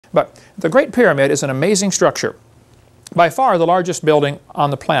But the Great Pyramid is an amazing structure. By far the largest building on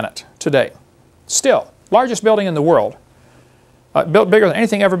the planet today. Still, largest building in the world. Built bigger than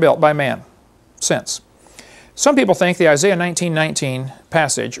anything ever built by man since. Some people think the Isaiah 19:19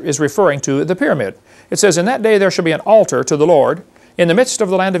 passage is referring to the pyramid. It says, "In that day there shall be an altar to the Lord in the midst of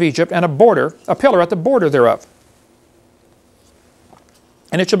the land of Egypt, and a pillar at the border thereof.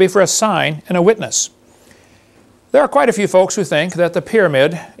 And it shall be for a sign and a witness." There are quite a few folks who think that the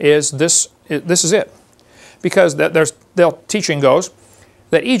pyramid is this is it. Because their teaching goes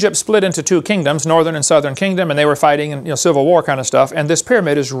that Egypt split into two kingdoms, northern and southern kingdom, and they were fighting in civil war kind of stuff, and this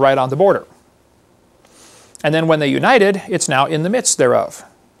pyramid is right on the border. And then when they united, it's now in the midst thereof.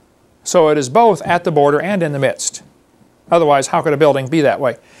 So it is both at the border and in the midst. Otherwise, how could a building be that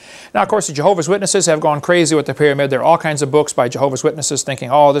way? Now, of course, the Jehovah's Witnesses have gone crazy with the pyramid. There are all kinds of books by Jehovah's Witnesses thinking,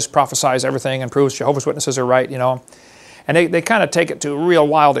 oh, this prophesies everything and proves Jehovah's Witnesses are right, you know. And they kind of take it to real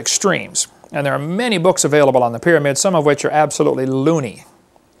wild extremes. And there are many books available on the pyramid, some of which are absolutely loony.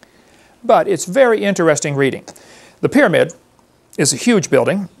 But it's very interesting reading. The pyramid is a huge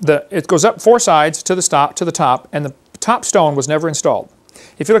building. It goes up 4 sides to the top, and the top stone was never installed.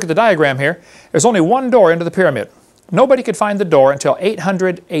 If you look at the diagram here, there's only one door into the pyramid. Nobody could find the door until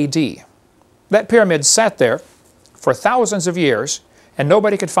 800 AD. That pyramid sat there for thousands of years, and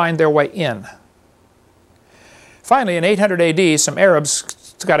nobody could find their way in. Finally, in 800 AD, some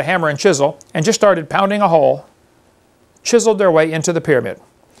Arabs got a hammer and chisel and just started pounding a hole, chiseled their way into the pyramid.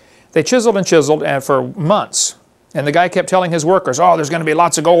 They chiseled and chiseled for months. And the guy kept telling his workers, oh, there's going to be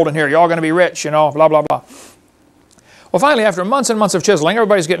lots of gold in here. You're all going to be rich, you know, blah, blah, blah. Well, finally, after months and months of chiseling,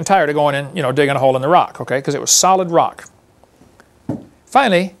 everybody's getting tired of going in, digging a hole in the rock, okay, because it was solid rock.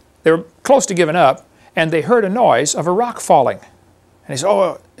 Finally, they were close to giving up, and they heard a noise of a rock falling. And he said,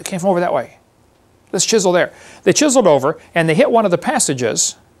 oh, it came from over that way. Let's chisel there. They chiseled over, and they hit one of the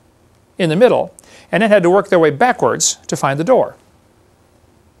passages in the middle, and then had to work their way backwards to find the door.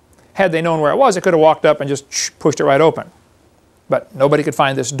 Had they known where it was, they could have walked up and just pushed it right open. But nobody could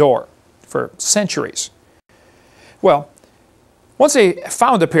find this door for centuries. Well, once they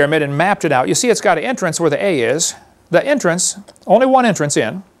found the pyramid and mapped it out, you see it's got an entrance where the A is. The entrance, only one entrance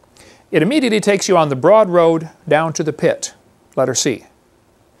in, it immediately takes you on the broad road down to the pit, letter C.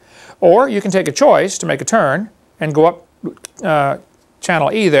 Or you can take a choice to make a turn and go up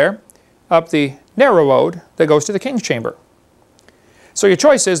channel E there, up the narrow road that goes to the king's chamber. So your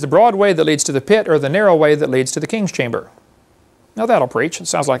choice is the broad way that leads to the pit or the narrow way that leads to the king's chamber. Now that'll preach. It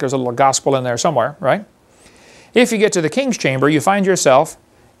sounds like there's a little gospel in there somewhere, right? If you get to the king's chamber, you find yourself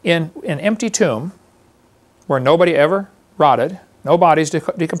in an empty tomb where nobody ever rotted, no bodies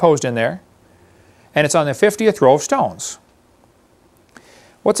decomposed in there, and it's on the 50th row of stones.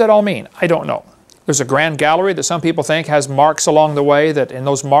 What's that all mean? I don't know. There's a grand gallery that some people think has marks along the way, that in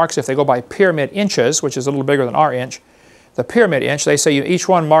those marks, if they go by pyramid inches, which is a little bigger than our inch, the pyramid inch, they say each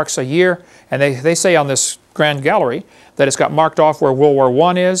one marks a year, and they say on this grand gallery that it's got marked off where World War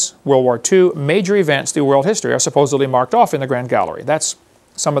I is, World War II, major events through world history are supposedly marked off in the grand gallery. That's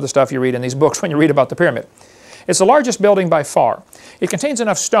some of the stuff you read in these books when you read about the pyramid. It's the largest building by far. It contains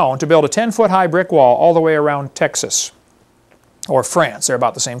enough stone to build a 10-foot high brick wall all the way around Texas, or France. They're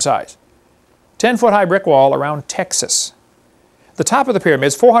about the same size. 10-foot high brick wall around Texas. The top of the pyramid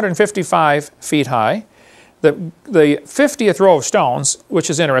is 455 feet high. The 50th row of stones, which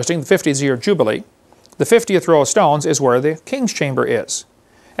is interesting, the 50th year Jubilee, the 50th row of stones is where the king's chamber is.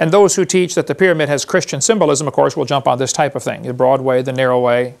 And those who teach that the pyramid has Christian symbolism, of course, will jump on this type of thing, the broad way, the narrow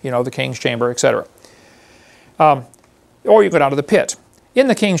way, the king's chamber, etc. Or you go down to the pit. In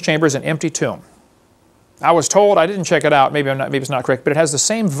the king's chamber is an empty tomb. I was told, I didn't check it out, maybe it's not correct, but it has the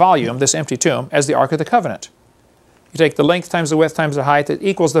same volume, this empty tomb, as the Ark of the Covenant. You take the length times the width times the height, it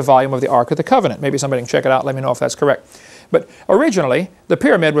equals the volume of the Ark of the Covenant. Maybe somebody can check it out, let me know if that's correct. But originally, the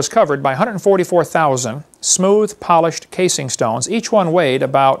pyramid was covered by 144,000 smooth, polished casing stones. Each one weighed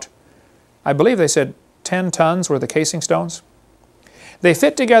about, I believe they said 10 tons were the casing stones. They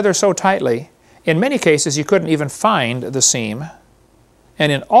fit together so tightly, in many cases you couldn't even find the seam. And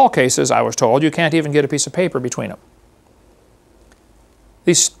in all cases, I was told, you can't even get a piece of paper between them.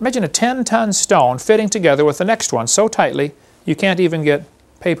 Imagine a 10-ton stone fitting together with the next one so tightly you can't even get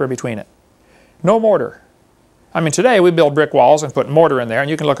paper between it. No mortar. I mean, today we build brick walls and put mortar in there, and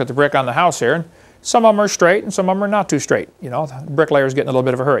you can look at the brick on the house here, and some of them are straight and some of them are not too straight. The bricklayer's getting a little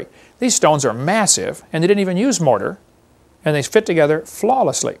bit of a hurry. These stones are massive, and they didn't even use mortar, and they fit together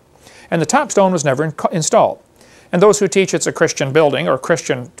flawlessly. And the top stone was never installed. And those who teach it's a Christian building or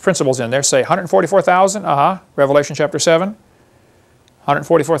Christian principles in there say 144,000, Revelation chapter 7.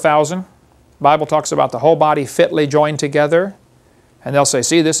 144,000. Bible talks about the whole body fitly joined together. And they'll say,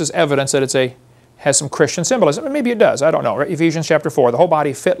 see, this is evidence that has some Christian symbolism. Maybe it does. I don't know. Ephesians chapter 4, the whole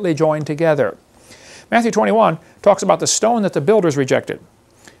body fitly joined together. Matthew 21 talks about the stone that the builders rejected.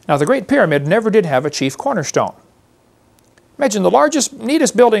 Now, the Great Pyramid never did have a chief cornerstone. Imagine the largest,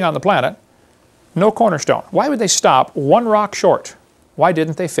 neatest building on the planet, no cornerstone. Why would they stop one rock short? Why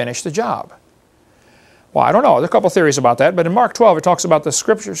didn't they finish the job? Well, I don't know. There are a couple theories about that, but in Mark 12 it talks about the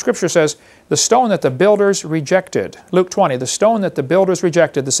scripture. Scripture says, the stone that the builders rejected. Luke 20, the stone that the builders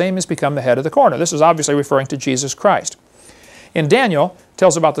rejected, the same has become the head of the corner. This is obviously referring to Jesus Christ. In Daniel, it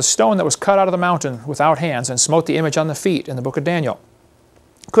tells about the stone that was cut out of the mountain without hands and smote the image on the feet in the book of Daniel.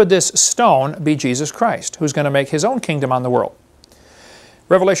 Could this stone be Jesus Christ, who's going to make his own kingdom on the world?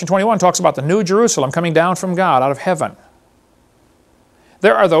 Revelation 21 talks about the New Jerusalem coming down from God out of heaven.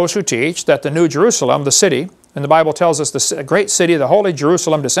 There are those who teach that the New Jerusalem, the city, and the Bible tells us the great city, the holy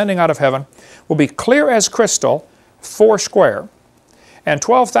Jerusalem descending out of heaven, will be clear as crystal, 4 square, and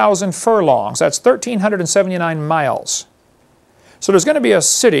 12,000 furlongs. That's 1,379 miles. So there's going to be a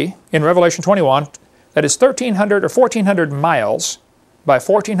city in Revelation 21 that is 1,300 or 1,400 miles by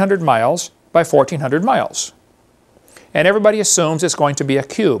 1,400 miles by 1,400 miles. And everybody assumes it's going to be a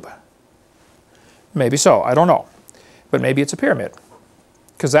cube. Maybe so, I don't know. But maybe it's a pyramid,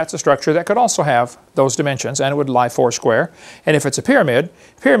 because that's a structure that could also have those dimensions, and it would lie 4 square. And if it's a pyramid,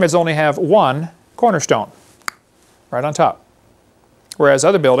 pyramids only have 1 cornerstone right on top, whereas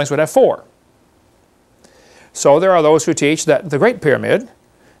other buildings would have 4. So there are those who teach that the Great Pyramid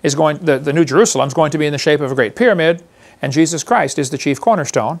is the New Jerusalem is going to be in the shape of a great pyramid, and Jesus Christ is the chief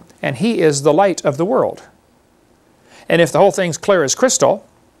cornerstone, and he is the light of the world. And if the whole thing's clear as crystal,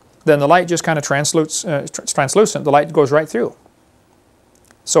 then the light just kind of translucent. The light goes right through.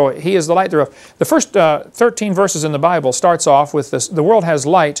 So he is the light thereof. The first 13 verses in the Bible starts off with this: the world has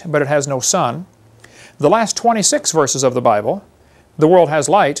light, but it has no sun. The last 26 verses of the Bible, the world has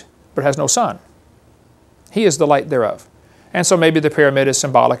light, but it has no sun. He is the light thereof. And so maybe the pyramid is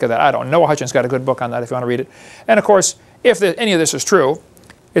symbolic of that. I don't know. Noah Hutchins got a good book on that if you want to read it. And of course, if any of this is true,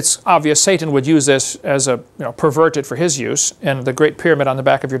 it's obvious Satan would use this as pervert it for his use. And the Great Pyramid on the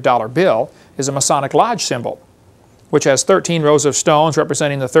back of your dollar bill is a Masonic Lodge symbol, which has 13 rows of stones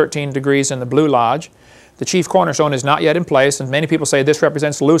representing the 13 degrees in the Blue Lodge. The chief cornerstone is not yet in place, and many people say this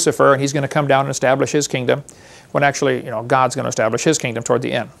represents Lucifer, and he's going to come down and establish his kingdom, when actually, God's going to establish his kingdom toward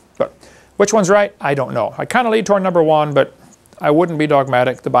the end. But which one's right? I don't know. I kind of lead toward number 1, but I wouldn't be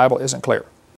dogmatic. The Bible isn't clear.